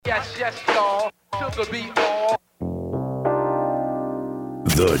Yes, y'all. To the beat, all.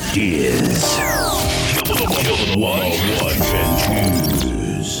 The Diz. Kill the ones and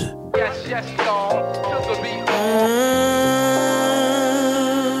twos. Yes, y'all. To the beat, all.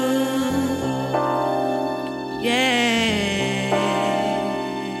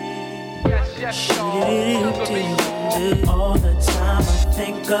 Yes, y'all. To the beat, all. All the time I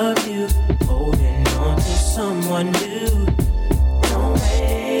think of you, holding on to someone new. Don't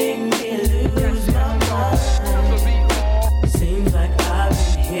make me lose my mind. Seems like I've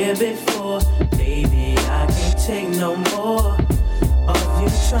been here before. Baby, I can't take no more of you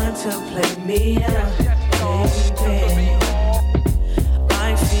trying to play me out. Baby,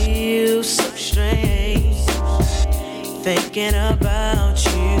 I feel so strange thinking about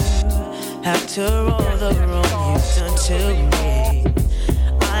you. After all the wrong you've done to me,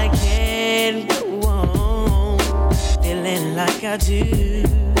 I can't go on feeling like I do.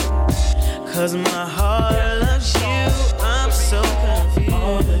 Cause my heart loves you, I'm so confused.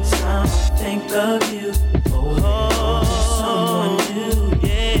 All the time I think of you, holding on to someone new.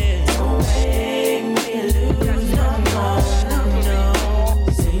 Yeah. Don't make me lose no.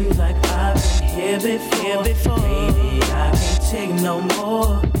 Seems like I've been here before. Baby, I can't take no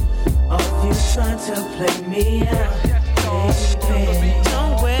more of you trying to play me out. Baby,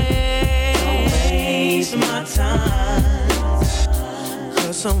 don't waste my time.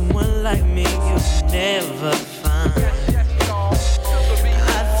 Cause someone like me you never find.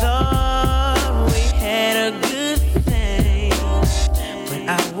 I thought we had a good thing, but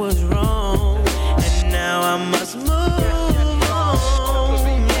I was wrong, and now I must move on,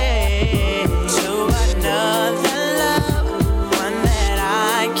 yeah, to another love, one that I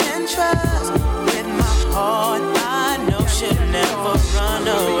can trust. With my heart I know she'll never run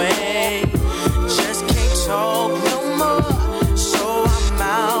away. Just can't talk no more, so I'm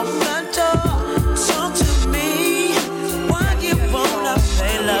out the door. Talk to me, why you wanna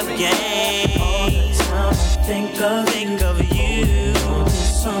play love games? All the time I think of you,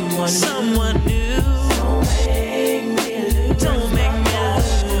 someone new. Don't make me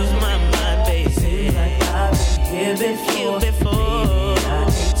lose my mind, baby. Seems like I've been here before. Baby, I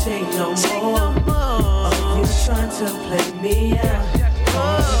can't take no more of you trying to play me out.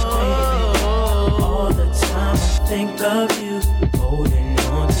 All the time I think of you, holding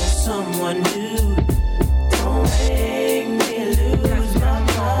on to someone new. Don't make me lose my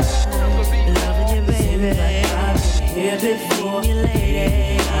mind. Loving you, baby. Seems like I've been here before.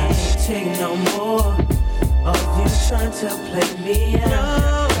 Baby, I can't take no more of you trying to play me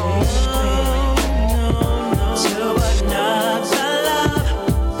out. To another love,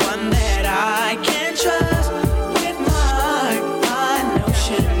 one that I can trust. With my heart, I know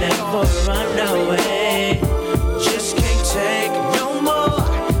she'll never run away. Just can't take no more,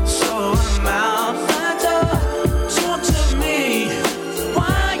 so I'm out the door. Talk to me,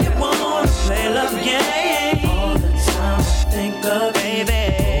 why you wanna play love game? All the time I think of baby,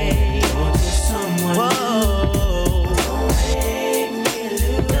 want to someone new. Don't make me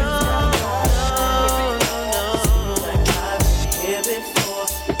lose no. Seems like I've been here before.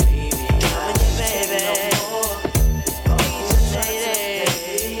 Baby, I'm your baby.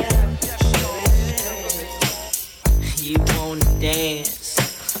 You wanna dance,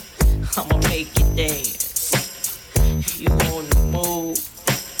 I'ma make you dance. You wanna move,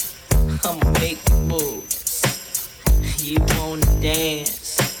 I'ma make you move. You wanna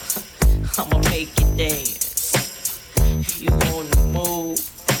dance, I'ma make you dance. You wanna move,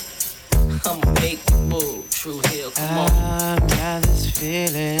 I'ma make you move. True Hill, come on. I've got this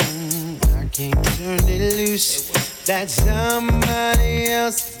feeling I can't turn it loose. That somebody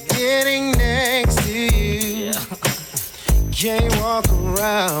else is getting next to you. Yeah. Can't walk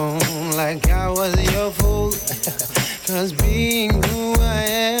around like I was your fool. Cause being who I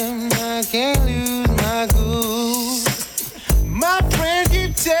am, I can't lose my cool. My friends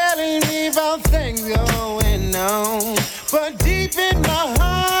keep telling me about things going on, but deep in my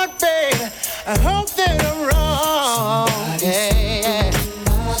heart, babe, I hope that I'm wrong. Yeah.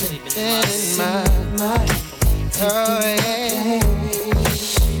 In my, oh yeah.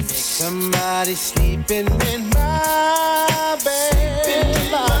 Somebody sleeping in my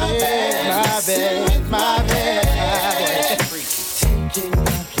bed, my bed, my bed.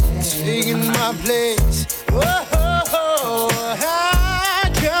 Taking my place. Whoa, I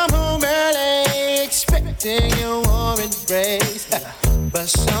come home early, expecting a warm embrace. But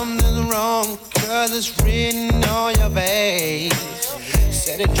something's wrong, cause it's written on your face.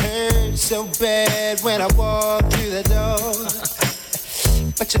 Said it hurts so bad when I walk through the door.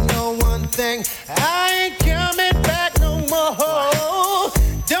 But you know one thing, I ain't coming back no more.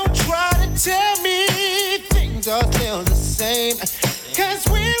 Don't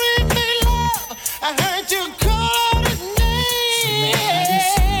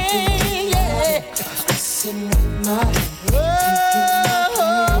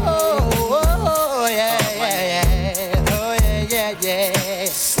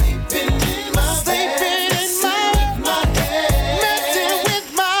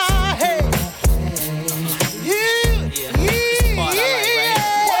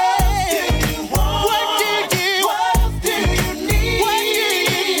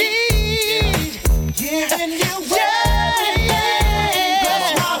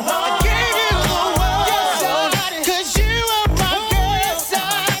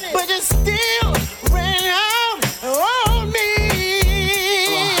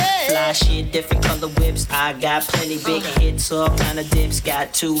I got plenty big hits, all kind of dips,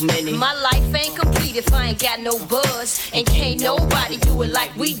 got too many. My life ain't complete if I ain't got no buzz. And can't nobody do it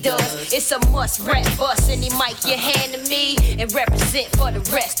like we does. It's a must rap bust. Any mic you hand to me and represent for the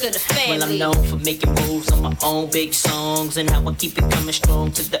rest of the family. Well, I'm known for making moves on my own big songs and how I keep it coming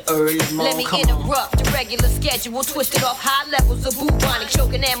strong to the early morning. Let me interrupt the regular schedule, twisted off high levels of bubonic,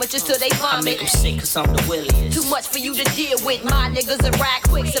 choking amateurs till they vomit. I make them sick cause I'm the williest. Too much for you to deal with. My niggas are ride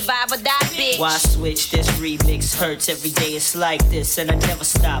quick, survive or die, bitch. Why switch? This remix hurts every day. It's like this, and I never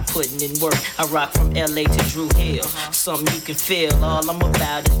stop putting in work. I rock from LA to Drew Hill. Something you can feel. All I'm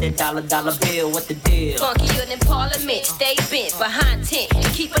about is that dollar bill. What the deal? Funkier than Parliament. Stay bent behind tent and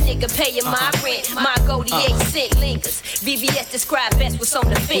keep a nigga paying my rent. My goldie 8 cent lingers. VVS describe best what's on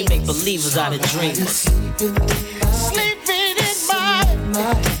the fingers. We make believers out of dreamers. Sleeping in my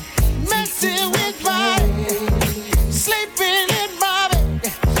messing with my sleeping in my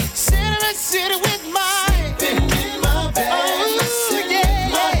bed, sitting with my in my bed, oh yeah,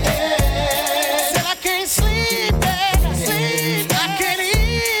 my head. Said I can't sleep, I can't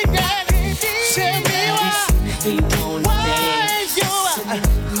eat, tell me why you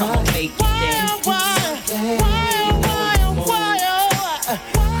I'ma make you dance.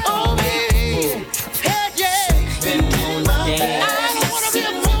 Oh baby, heck yeah, I don't wanna be a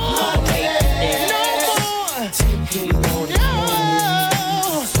fool.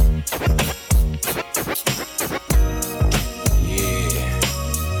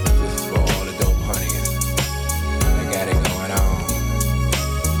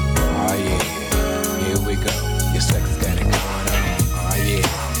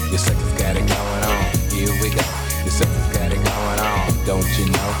 Don't you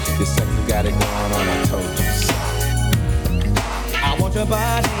know, your sex has got it going on, I told you so. I want your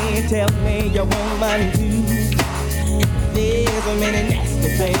body, tell me you want mine too. There's so many nasty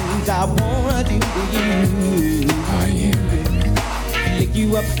things I wanna do to you. Oh yeah, baby. Lick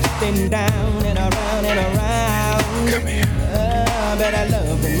you up and down and around and around. Come here. But I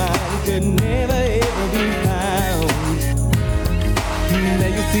love and mine could never ever be found. Now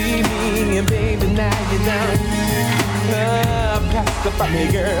you see me and baby, now you know. Pacify me,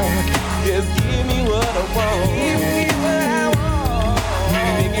 girl. Just give me what I want. Give me what I want.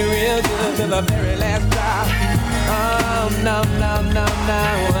 Make it real good to the very last drop. Oh, no,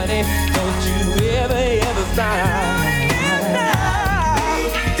 honey. Don't you ever stop.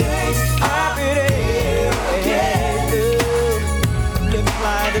 Happy days. Let's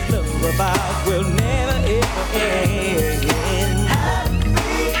fly this love about. We'll never ever end.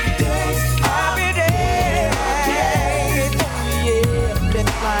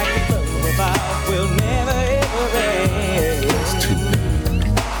 We'll never ever end. It's too late.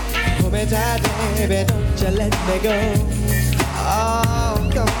 Hold me tight, baby, don't you let me go. Oh,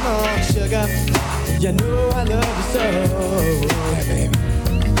 come on, sugar. You know I love you so. Yeah, baby.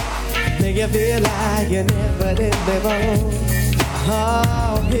 Make you feel like you never did before.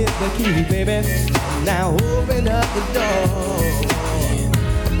 Oh, here's the key, baby. Now open up the door.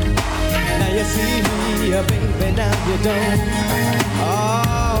 Now you see me, baby, now you don't.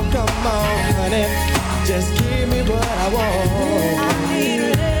 Oh, come on, honey, just give me what I want. I need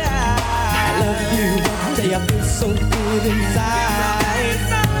it. I love you, say I feel so good inside.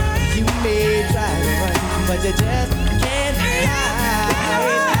 You may try to run, but you just can't hide.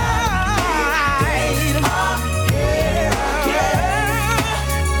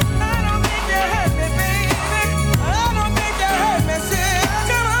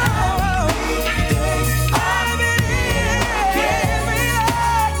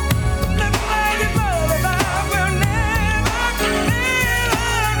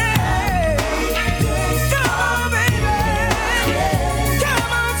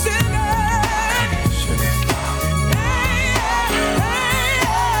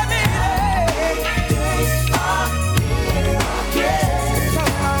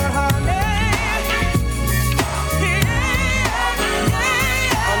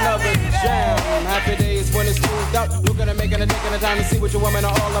 Looking at making a dick in the time to see what your women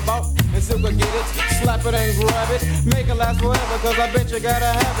are all about. And Suka get it, slap it and grab it. Make it last forever, cause I bet you gotta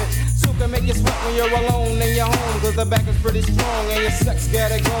have it. Suka make you sweat when you're alone in your home, cause the back is pretty strong and your sex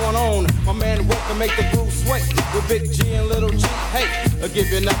got it going on. My man work to make the groove sway with Big G and Little G. Hey, I'll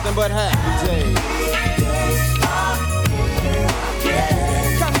give you nothing but happy days.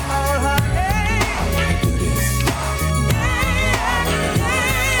 Come on, honey.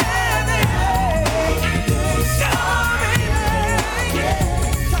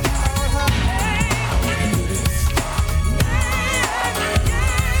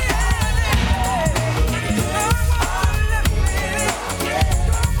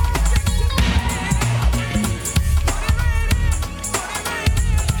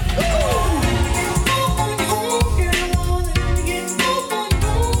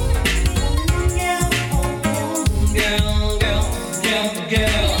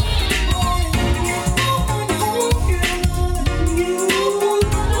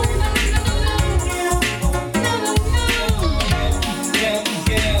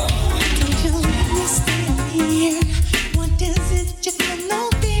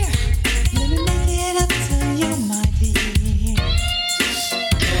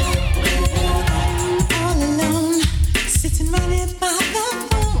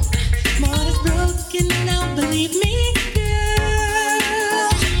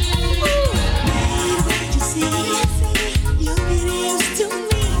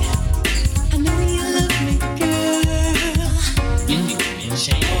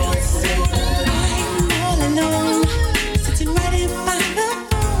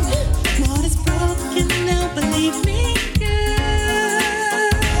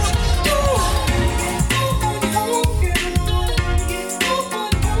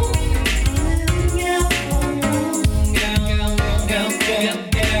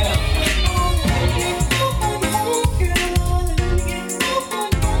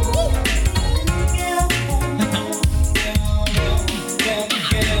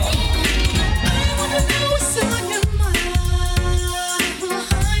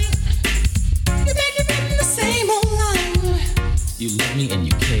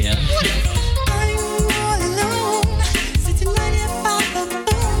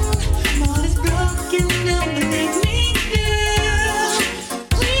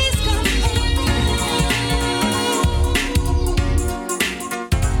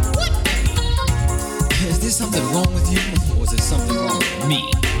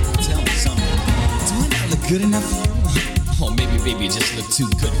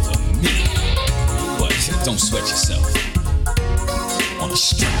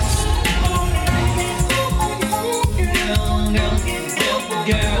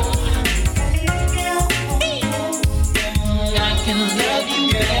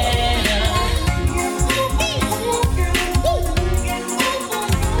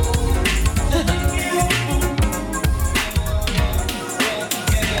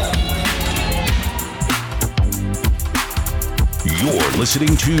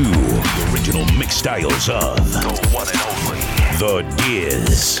 Listening to the original mix styles of the one and only The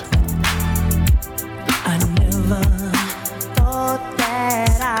Diz. I never thought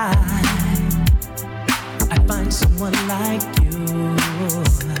that I'd find someone like you.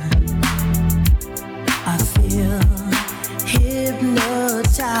 I feel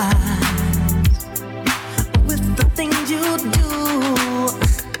hypnotized with the things you do.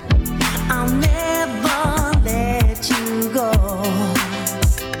 I'll never let you go.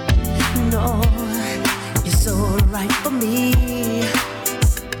 No, you're so right for me.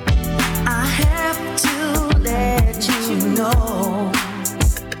 I have to let you know.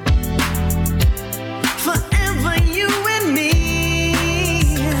 Forever you and me.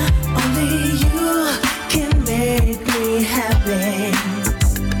 Only you can make me happy.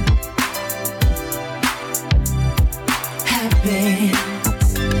 Happy.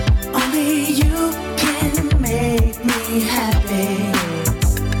 Only you can make me happy.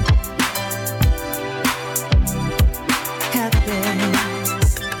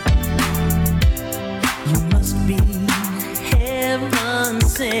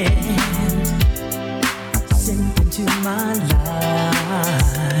 Sent into my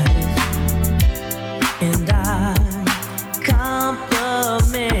life, and I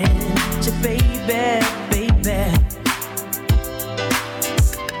compliment you, baby, baby.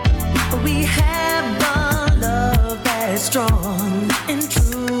 We have a love that's strong and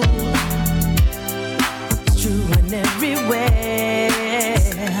true. It's true in every way.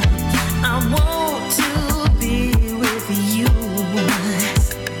 I want to be with you.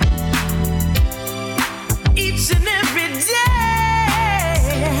 Each and every day,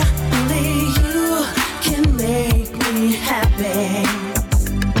 only you can make me happy.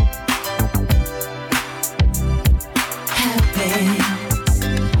 Happy.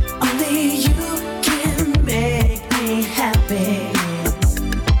 Only you can make me happy.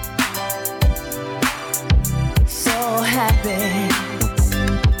 So happy.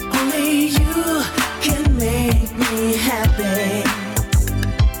 Only you can make me happy.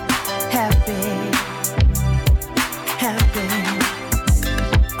 Happy. Happy.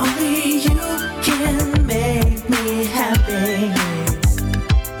 Only you can make me happy.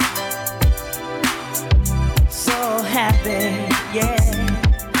 So happy, yeah.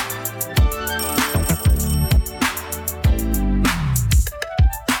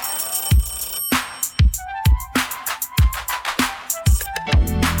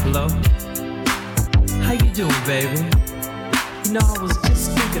 Hello? How you doing, baby? You know, I was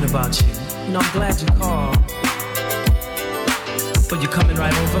just thinking about you. You know, I'm glad you called. Oh, you coming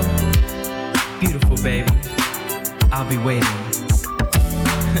right over? Beautiful, baby. I'll be waiting.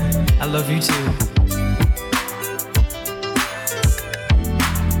 I love you too.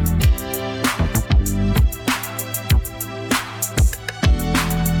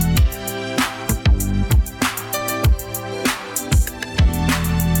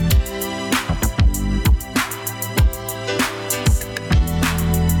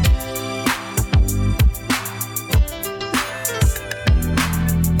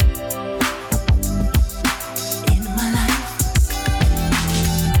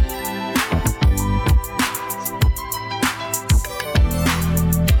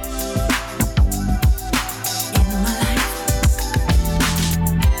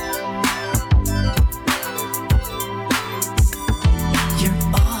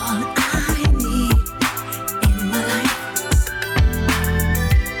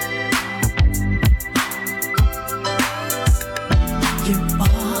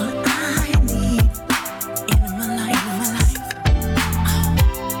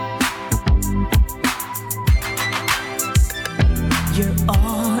 You're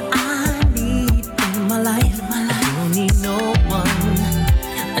all I need in my life. I don't need no one.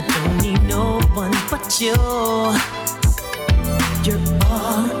 I don't need no one but you. You're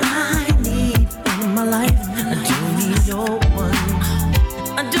all I need in my life. I don't need no one.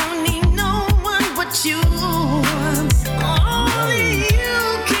 I don't need no one but you. Only you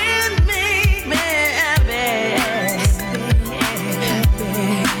can make me happy.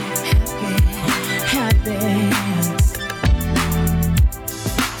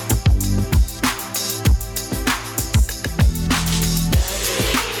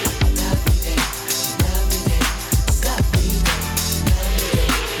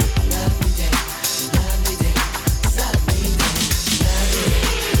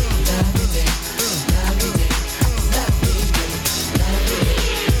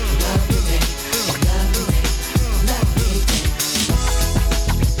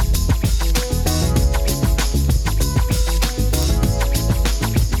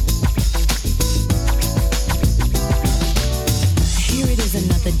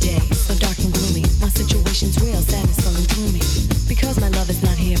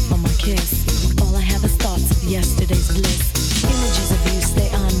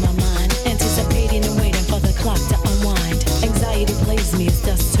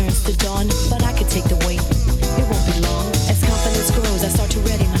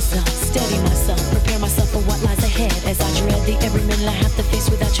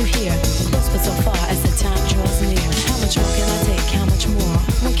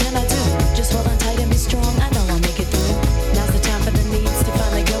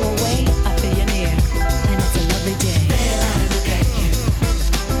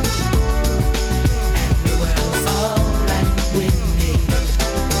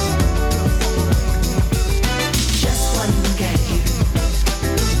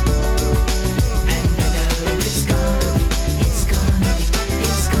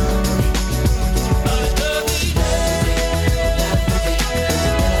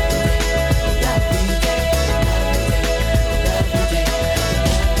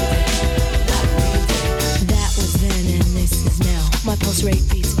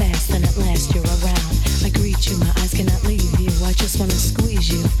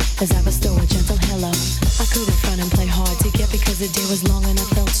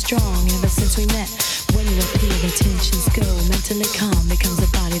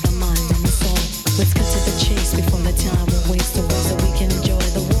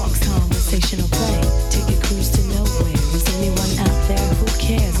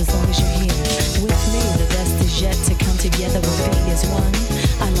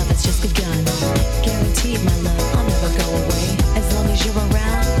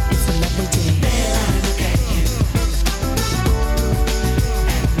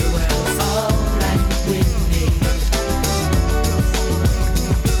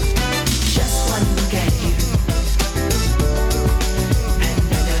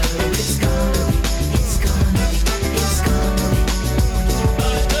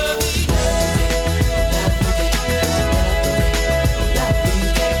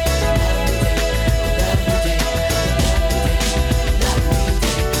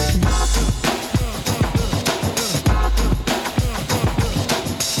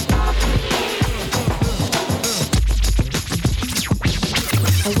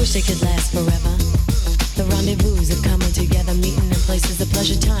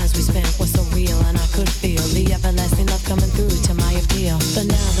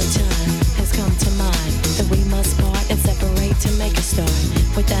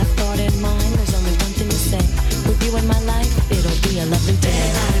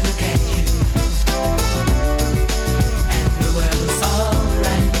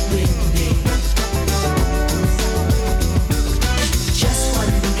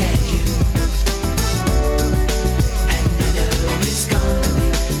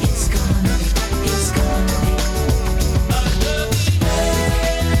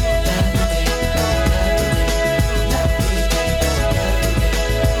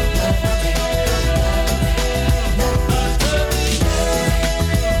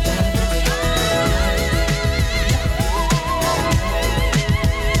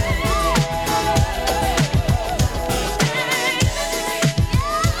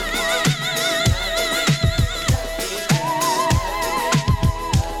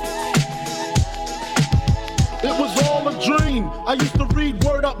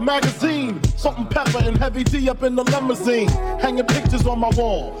 Magazine, Salt and Pepper and Heavy D up in the limousine, hanging pictures on my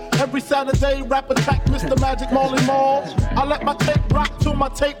wall. Every Saturday, rap attack Mr. Magic Marley Marl. I let my tape rock till my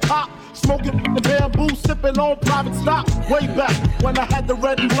tape pop, smoking the bamboo, sipping on private stock. Way back when I had the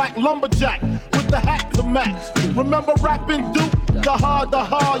red and black lumberjack with the hat to match. Remember rapping Duke? The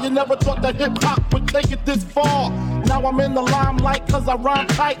hard, you never thought that hip hop would take it this far. Now I'm in the limelight cause I rhyme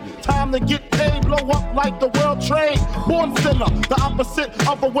tight. Time to get paid, blow up like the world trade. Born sinner, the opposite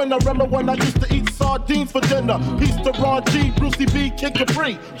of a winner. Remember when I used to eat sardines for dinner? Peace to Ron G, Brucey B, Kid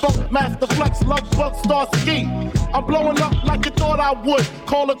Capri, Funk Master Flex, Love Bug, Star Ski. I'm blowing up like you thought I would.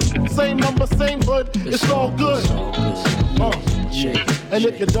 Call it same number, same hood. It's all good. And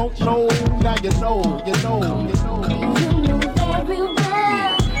if you don't know, now you know, you know, you know. You know very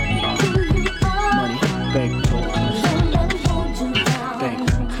well who you are. Money, bank, don't hold you down. Bank,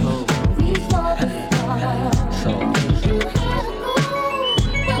 clothes. These are the stars. So, you have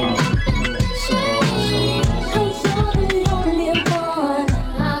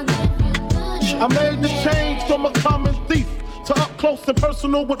I made the change from a common thief to up close and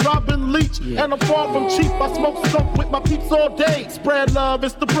personal with Robin Leach. And I'm far from cheap, I smoke skunk with my peeps all day. Spread love,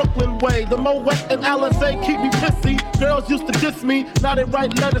 it's the Brooklyn way. The Moet and Alizé keep me pissy. Girls used to diss me, now they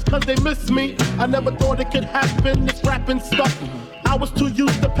write letters cause they miss me. I never thought it could happen, this rapping stuff. I was too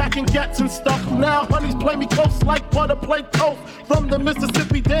used to packing gats and stuff. Now honeys play me close like butter play toast. From the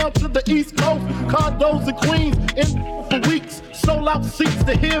Mississippi down to the East Coast. Condos in Queens, in for weeks. Sold out seats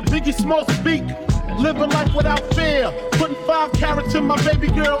to hear Biggie Smalls speak. Living life without fear. Putting 5 carats in my baby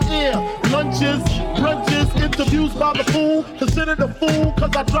girl ear. Lunches, brunches, interviews by the fool. Considered a fool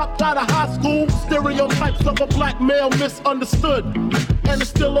cause I dropped out of high school. Stereotypes of a black male misunderstood. And it's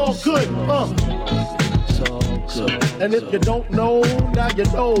still all good, And if you don't know, now you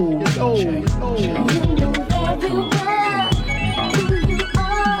know, you know, you know. You know very well who you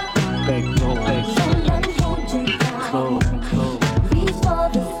are. Bank, no, bank. Somebody hold you down. These are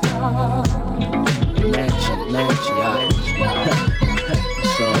the stars. Mansion,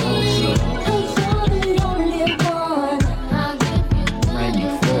 So. Cause you're the only one.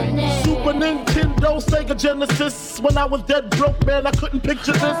 94. Super Nintendo, Sega Genesis. When I was dead broke, man, I couldn't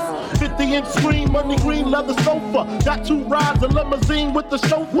picture this. 50-inch screen, money green leather sofa. Got 2 rides, a limousine with the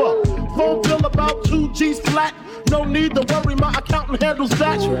chauffeur. Phone bill about 2 G's flat. No need to worry, my accountant handles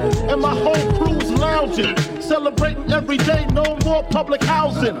that. And my whole crew's lounging, celebrating every day, no more public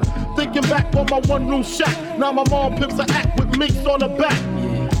housing. Thinking back on my one-room shack. Now my mom pimps an act with minks on her back.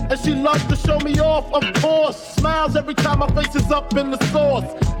 And she loves to show me off, of course. Smiles every time my face is up in the stores.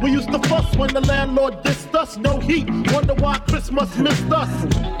 We used to fuss when the landlord dissed us. No heat, wonder why Christmas missed us.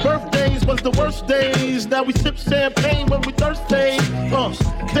 Birthdays was the worst days. Now we sip champagne when we thirsty.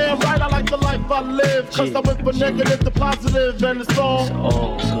 Damn right, I like the life I live. Cause I went from negative to positive and it's all.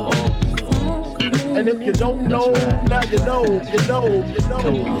 And if you don't know, now you know, you know, you know.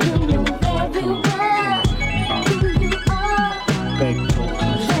 You know very well who you are.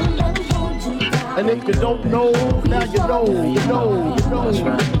 And if you don't know, now you know, you know, you know.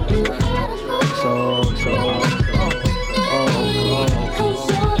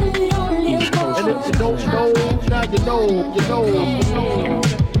 And if you don't know, now you know, you know, you know.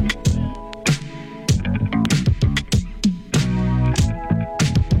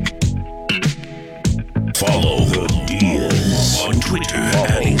 Follow The Diaz on Twitter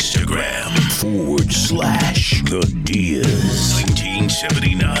and Instagram /The Diaz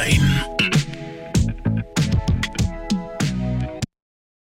 1979.